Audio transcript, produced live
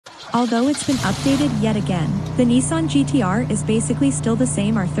although it's been updated yet again. The Nissan GT-R is basically still the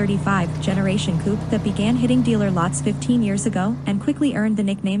same R35 generation coupe that began hitting dealer lots 15 years ago and quickly earned the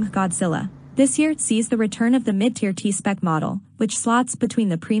nickname Godzilla. This year sees the return of the mid-tier T-Spec model, which slots between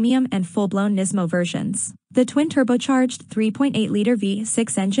the premium and full-blown Nismo versions. The twin-turbocharged 3.8-liter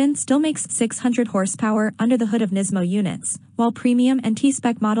V6 engine still makes 600 horsepower under the hood of Nismo units, while premium and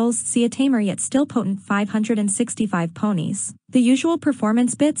T-Spec models see a tamer yet still potent 565 ponies. The usual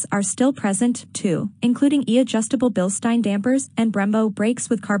performance bits are still present, too, including E-adjustable Bilstein dampers and Brembo brakes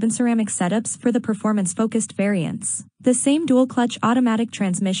with carbon ceramic setups for the performance-focused variants. The same dual-clutch automatic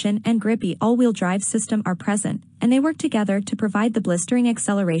transmission and grippy all-wheel drive system are present, and they work together to provide the blistering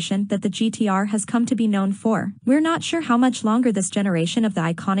acceleration that the GT-R has come to be known for. We're not sure how much longer this generation of the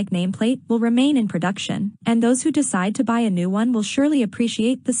iconic nameplate will remain in production, and those who decide to buy a new one will surely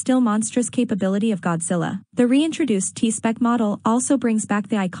appreciate the still monstrous capability of Godzilla. The reintroduced T-Spec model also brings back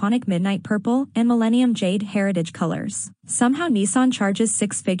the iconic Midnight Purple and Millennium Jade heritage colors. Somehow Nissan charges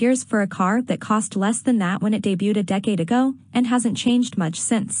six figures for a car that cost less than that when it debuted a decade ago, and hasn't changed much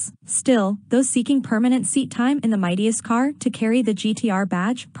since. Still, those seeking permanent seat time in the mightiest car to carry the GT-R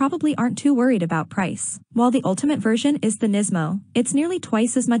badge probably aren't too worried about price. While the ultimate version is the Nismo, it's nearly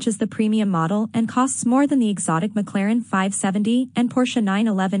twice as much as the premium model and costs more than the exotic McLaren 570 and Porsche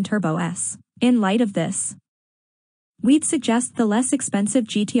 911 Turbo S. In light of this, we'd suggest the less expensive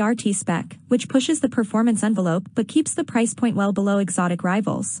GT-R T-Spec, which pushes the performance envelope but keeps the price point well below exotic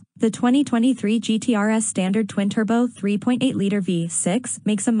rivals. The 2023 GT-R's standard twin-turbo 3.8-liter V6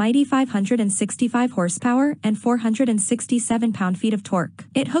 makes a mighty 565 horsepower and 467 pound-feet of torque.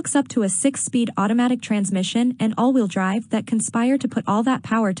 It hooks up to a 6-speed automatic transmission and all-wheel drive that conspire to put all that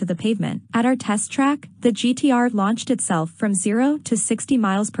power to the pavement. At our test track, the GT-R launched itself from 0 to 60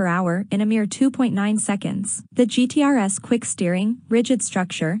 miles per hour in a mere 2.9 seconds. The GT-R's quick steering, rigid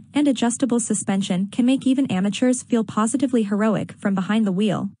structure, and adjustable suspension can make even amateurs feel positively heroic from behind the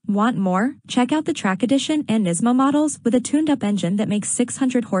wheel. Want more? Check out the Track Edition and Nismo models with a tuned-up engine that makes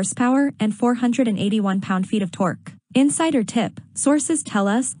 600 horsepower and 481 pound-feet of torque. Insider tip: sources tell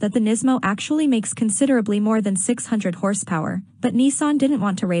us that the Nismo actually makes considerably more than 600 horsepower, but Nissan didn't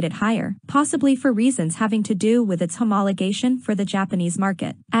want to rate it higher, possibly for reasons having to do with its homologation for the Japanese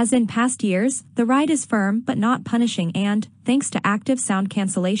market. As in past years, the ride is firm but not punishing and, thanks to active sound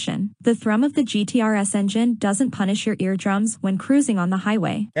cancellation, the thrum of the GT-R's engine doesn't punish your eardrums when cruising on the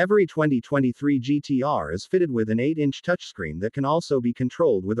highway. Every 2023 GT-R is fitted with an 8-inch touchscreen that can also be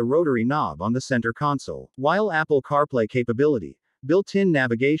controlled with a rotary knob on the center console, while Apple CarPlay capability, built-in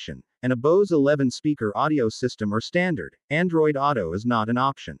navigation, and a Bose 11-speaker audio system are standard. Android Auto is not an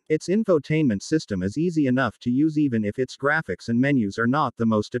option. Its infotainment system is easy enough to use even if its graphics and menus are not the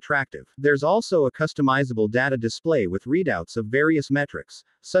most attractive. There's also a customizable data display with readouts of various metrics,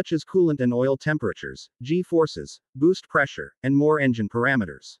 such as coolant and oil temperatures, G-forces, boost pressure, and more engine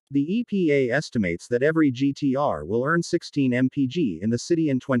parameters. The EPA estimates that every GT-R will earn 16 mpg in the city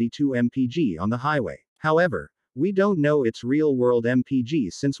and 22 mpg on the highway. However, we don't know its real-world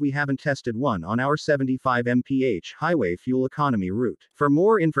MPG since we haven't tested one on our 75 mph highway fuel economy route. For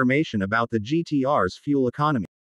more information about the GT-R's fuel economy,